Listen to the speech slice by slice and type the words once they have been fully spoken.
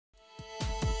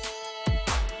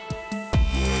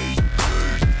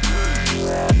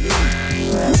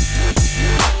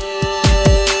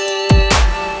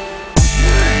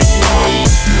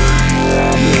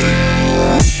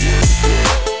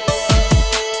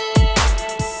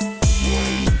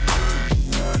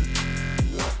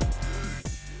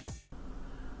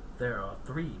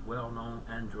three well-known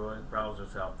Android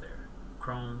browsers out there: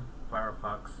 Chrome,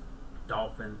 Firefox,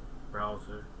 Puffin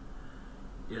Browser.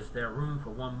 Is there room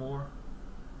for one more?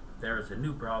 There is a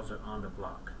new browser on the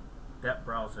block. That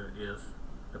browser is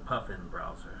the Puffin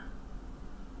Browser.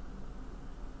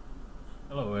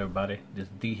 Hello everybody, this is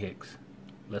D Hicks.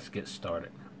 Let's get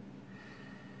started.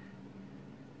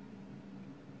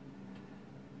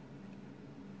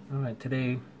 Alright,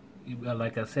 today,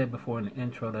 like I said before in the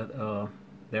intro, that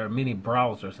there are many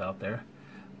browsers out there,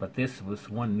 but this was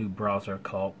one new browser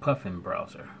called Puffin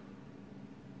Browser.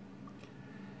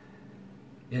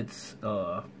 It's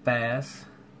fast.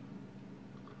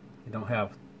 It don't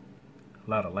have a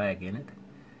lot of lag in it,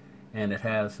 and it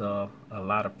has a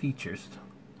lot of features.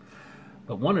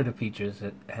 But one of the features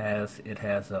it has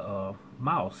a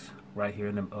mouse right here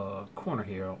in the corner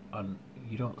here. I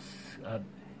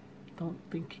don't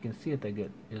think you can see it that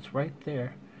good. It's right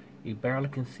there. You barely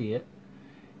can see it,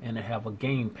 and it have a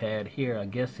game pad here. I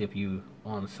guess if you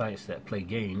on sites that play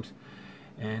games,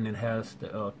 and it has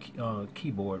the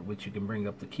keyboard, which you can bring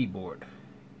up the keyboard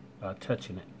by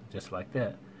touching it, just like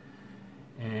that.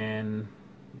 And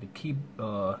the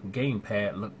game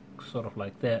pad looks sort of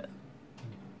like that.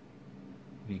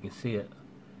 If you can see it,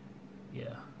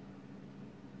 yeah.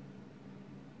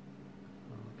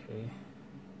 Okay.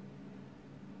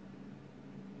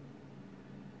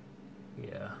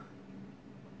 Yeah.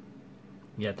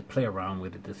 You have to play around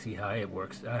with it to see how it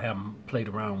works. I haven't played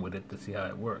around with it to see how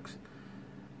it works.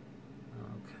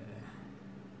 Okay.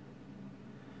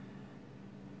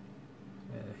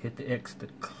 Hit the X to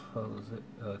close it.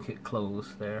 Hit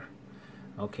close there.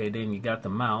 Okay, then you got the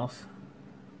mouse.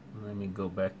 Let me go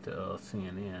back to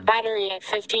CNN. Battery at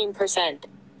 15%.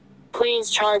 Please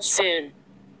charge soon.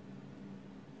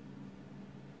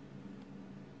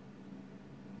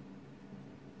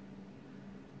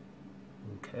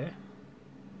 Okay.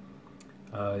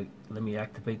 Let me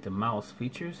activate the mouse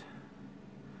features.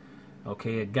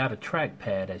 Okay, it got a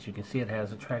trackpad. As you can see, it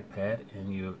has a trackpad,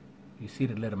 and you see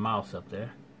the little mouse up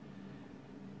there.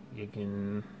 You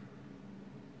can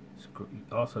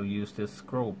also use this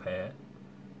scroll pad.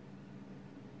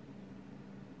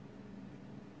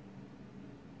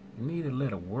 You need a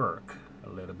little work, a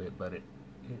little bit, but it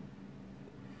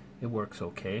works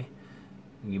okay.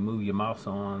 You move your mouse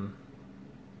on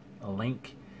a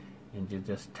link, and you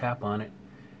just tap on it,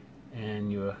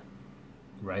 and you're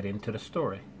right into the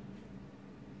story.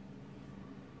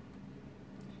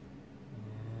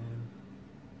 And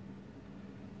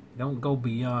don't go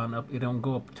beyond up. It don't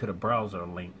go up to the browser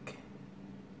link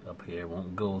up here. It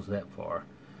won't go that far.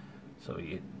 So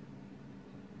you're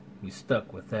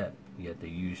stuck with that. You have to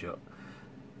use your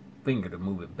finger to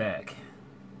move it back.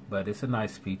 But it's a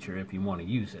nice feature if you want to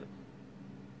use it.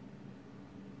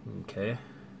 Okay.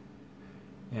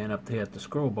 And up there at the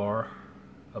scroll bar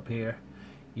up here,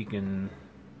 you can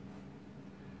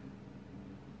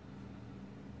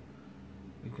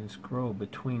scroll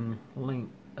between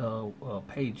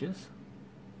pages.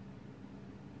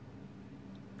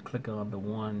 Click on the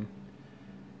one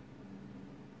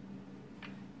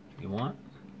you want.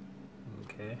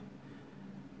 Okay.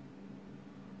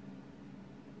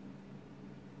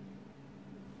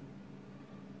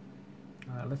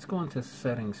 Alright, let's go into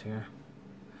settings here.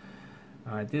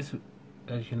 Alright, this,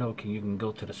 as you know, you can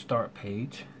go to the start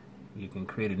page. You can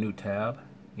create a new tab.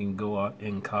 You can go out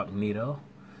incognito,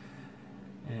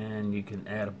 and you can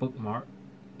add a bookmark,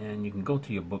 and you can go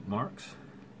to your bookmarks.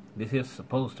 This is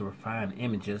supposed to refine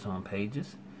images on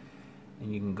pages,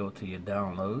 and you can go to your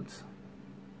downloads,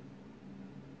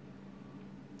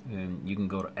 and you can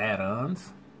go to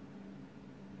add-ons.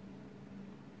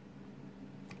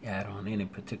 Add on any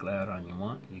particular add-on you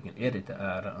want. You can edit the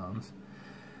add-ons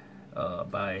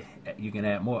you can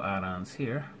add more add-ons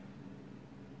here.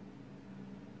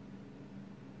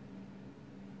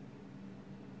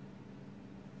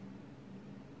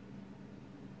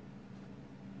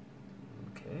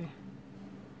 Okay.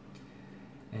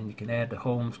 And you can add the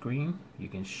home screen. You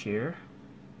can share.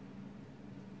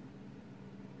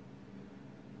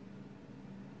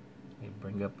 You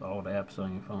bring up all the apps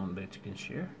on your phone that you can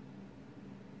share.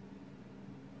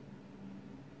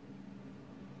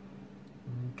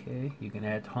 Okay, you can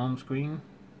add the home screen.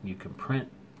 You can print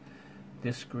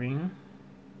this screen.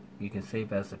 You can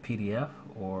save as a PDF,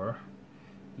 or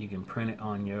you can print it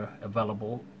on your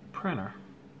available printer.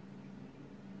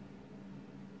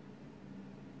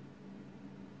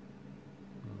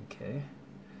 Okay.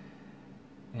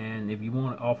 And if you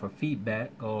want to offer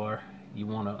feedback, or you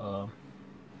want to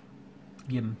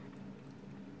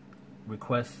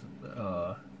request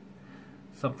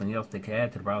something else they can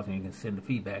add to the browser, you can send the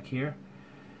feedback here.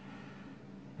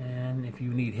 And if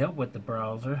you need help with the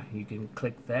browser, you can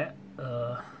click that.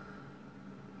 Not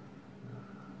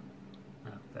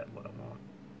that what I want.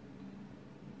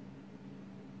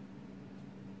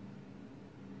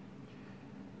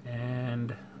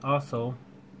 And also,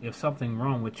 if something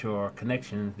wrong with your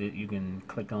connections, that you can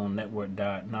click on Network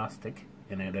Diagnostic,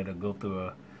 and it'll go through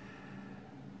a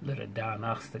little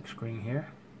diagnostic screen here.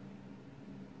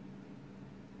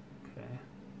 Okay.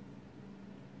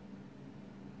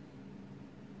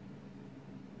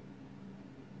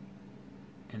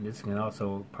 And this can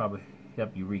also probably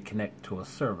help you reconnect to a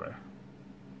server.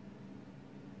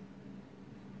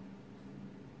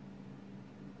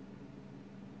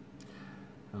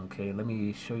 Okay, let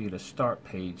me show you the start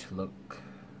page look.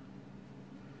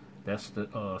 That's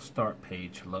the start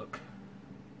page look.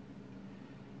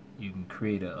 You can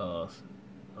create a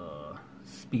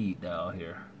speed dial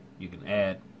here. You can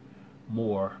add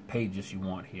more pages you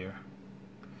want here.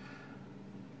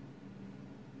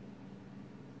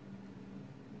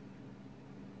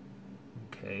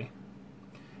 Okay,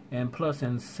 and plus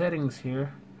in settings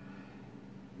here,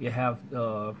 you have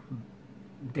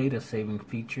data saving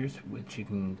features, which you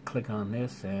can click on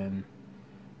this and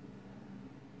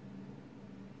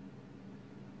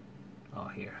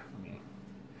here.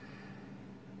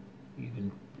 You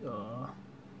can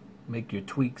make your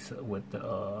tweaks with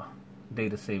the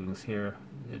data savings here,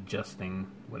 adjusting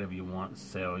whatever you want,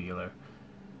 cellular.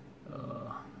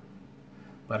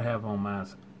 But I have on mine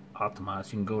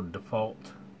optimized. You can go to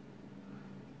default,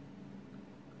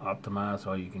 optimize,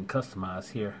 or you can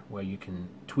customize here, where you can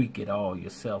tweak it all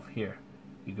yourself here.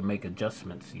 You can make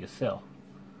adjustments yourself,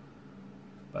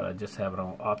 but I just have it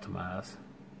on optimize.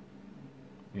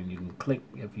 And you can click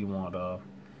if you want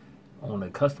on the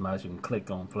customize. You can click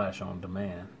on flash on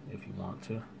demand if you want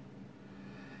to,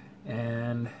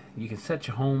 and you can set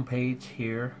your home page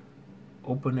here,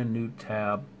 open a new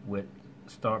tab with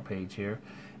start page here,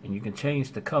 and you can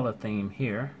change the color theme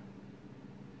here.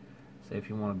 Say if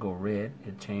you want to go red,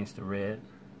 it changed to red.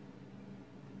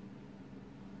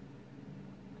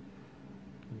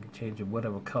 You can change it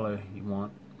whatever color you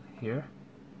want here,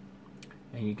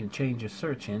 and you can change your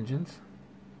search engines.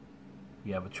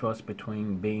 You have a choice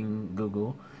between Bing,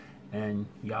 Google, and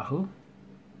Yahoo.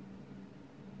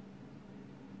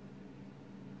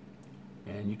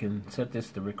 And you can set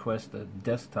this to request a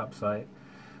desktop site,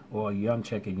 or you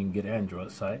uncheck it, you can get an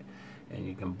Android site, and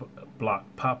you can block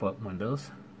pop-up windows.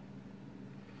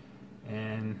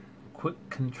 And quick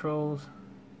controls,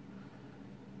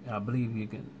 I believe you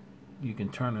can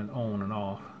turn it on and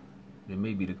off. There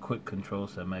may be the quick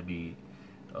controls that might be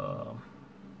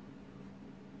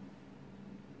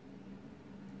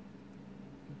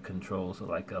controls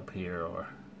like up here or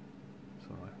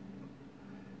somewhere.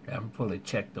 I haven't fully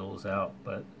checked those out,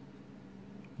 but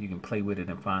you can play with it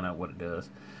and find out what it does.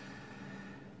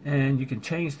 And you can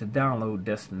change the download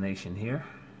destination here.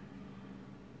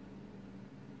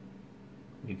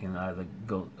 You can either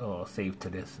go save to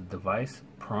this device,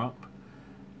 prompt,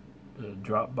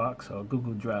 Dropbox, or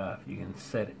Google Drive. You can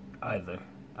set it either.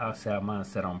 I'll say mine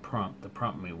set on prompt to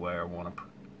prompt me where I want to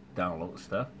download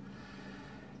stuff.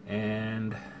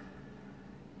 And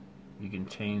you can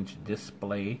change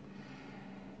display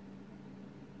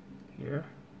here,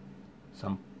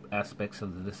 some aspects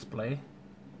of the display,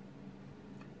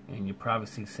 and your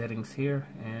privacy settings here,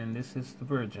 and this is the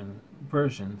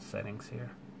version settings here.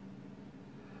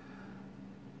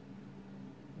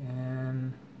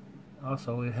 And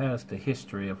also it has the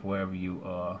history of wherever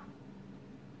you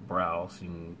browse. You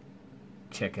can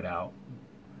check it out,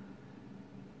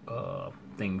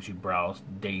 things you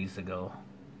browsed days ago.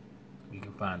 You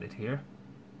can find it here,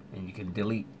 and you can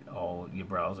delete all your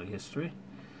browser history.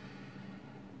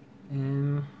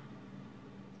 And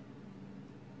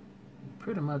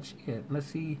pretty much it. Let's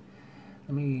see,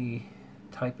 let me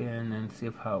type in and see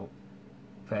how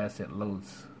fast it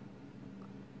loads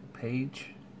the page.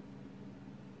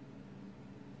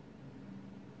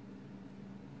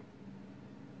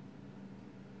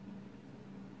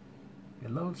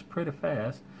 It loads pretty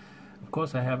fast. Of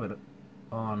course, I have it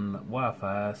on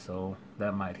Wi-Fi, so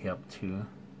that might help too.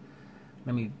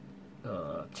 Let me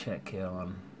check here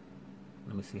on.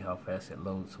 Let me see how fast it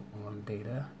loads on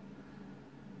data.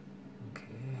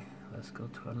 Okay, let's go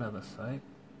to another site.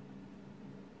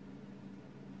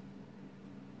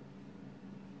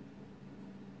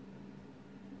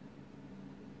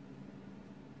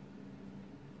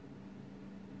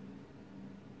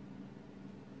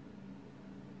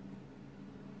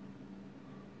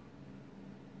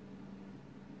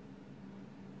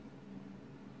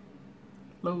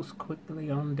 Loads quickly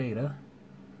on data.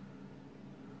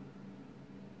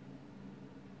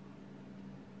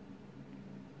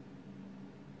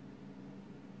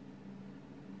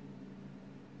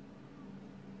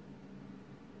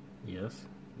 is.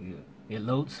 It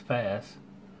loads fast.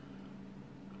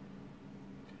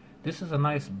 This is a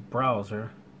nice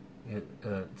browser.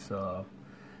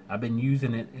 I've been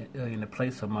using it in the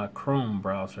place of my Chrome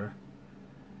browser.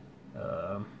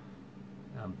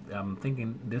 I'm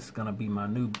thinking this is gonna be my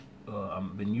new.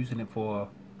 I've been using it for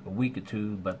a week or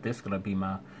two, but this is gonna be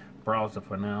my browser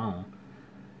from now on.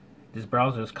 This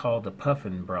browser is called the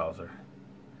Puffin Browser.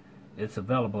 It's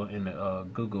available in the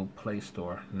Google Play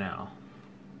Store now.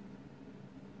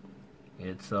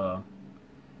 It's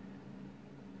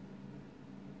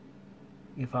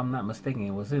if I'm not mistaken,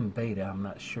 it was in beta. I'm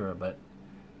not sure, but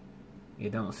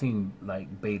it don't seem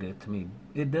like beta to me.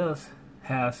 It does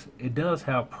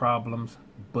have problems,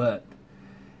 but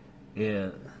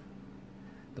the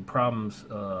problems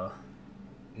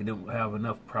it don't have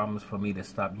enough problems for me to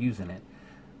stop using it.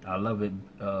 I love it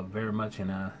very much,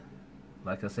 and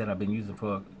like I said, I've been using it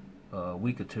for a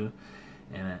week or two,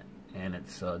 and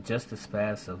it's just as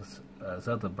fast as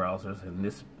other browsers. And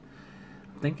this,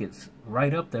 I think it's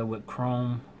right up there with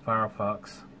Chrome,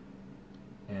 Firefox,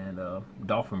 and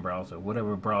Dolphin Browser,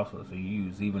 whatever browsers you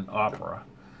use, even Opera.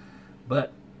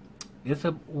 But it's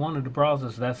one of the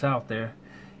browsers that's out there.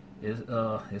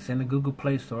 It's in the Google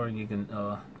Play Store, and you can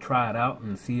try it out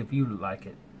and see if you like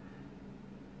it.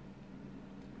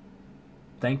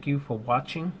 Thank you for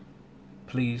watching.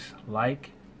 Please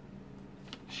like,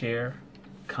 share,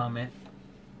 comment,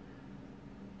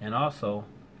 and also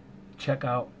check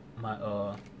out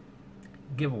my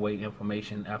giveaway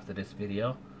information after this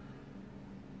video.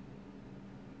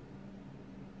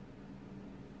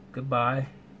 Goodbye,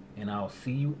 and I'll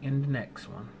see you in the next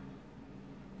one.